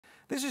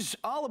This is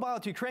all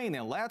about Ukraine,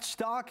 and let's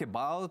talk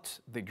about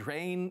the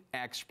grain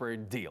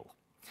export deal.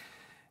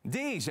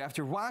 Days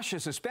after Russia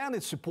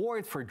suspended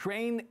support for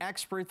grain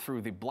export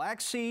through the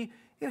Black Sea,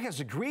 it has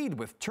agreed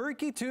with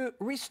Turkey to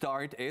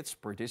restart its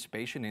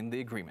participation in the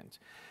agreement.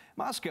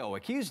 Moscow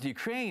accused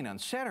Ukraine on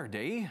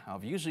Saturday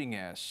of using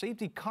a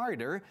safety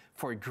corridor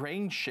for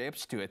grain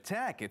ships to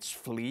attack its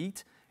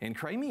fleet in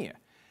Crimea.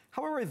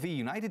 However, the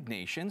United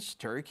Nations,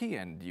 Turkey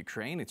and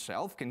Ukraine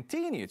itself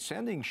continued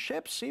sending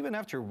ships even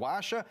after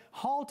Russia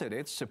halted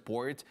its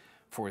support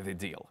for the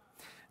deal.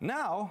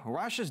 Now,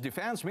 Russia's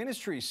defense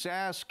ministry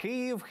says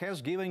Kyiv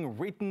has given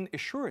written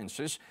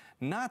assurances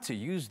not to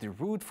use the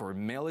route for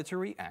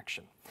military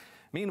action.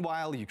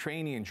 Meanwhile,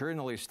 Ukrainian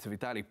journalist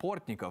Vitaly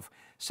Portnikov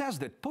says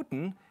that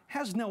Putin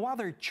has no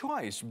other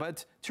choice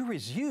but to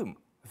resume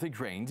the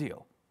grain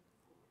deal.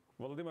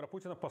 Vladimir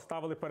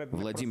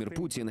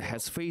Putin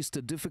has faced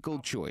a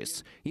difficult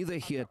choice. Either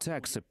he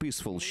attacks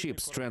peaceful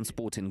ships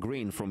transporting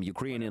grain from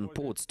Ukrainian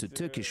ports to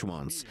Turkish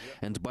ones,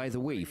 and by the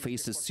way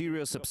faces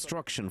serious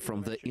obstruction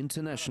from the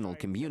international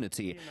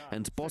community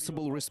and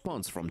possible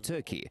response from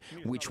Turkey,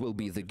 which will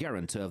be the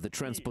guarantor of the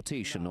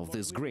transportation of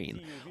this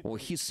grain, or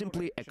he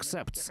simply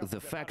accepts the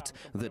fact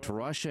that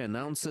Russia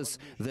announces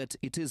that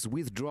it is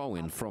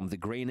withdrawing from the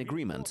grain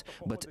agreement,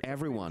 but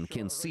everyone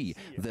can see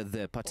that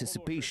the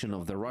participation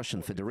of the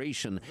Russian Federation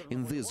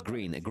in this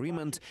grain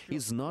agreement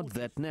is not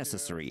that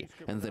necessary,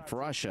 and that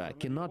Russia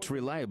cannot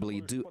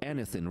reliably do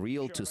anything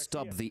real to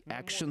stop the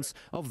actions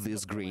of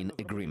this grain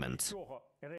agreement.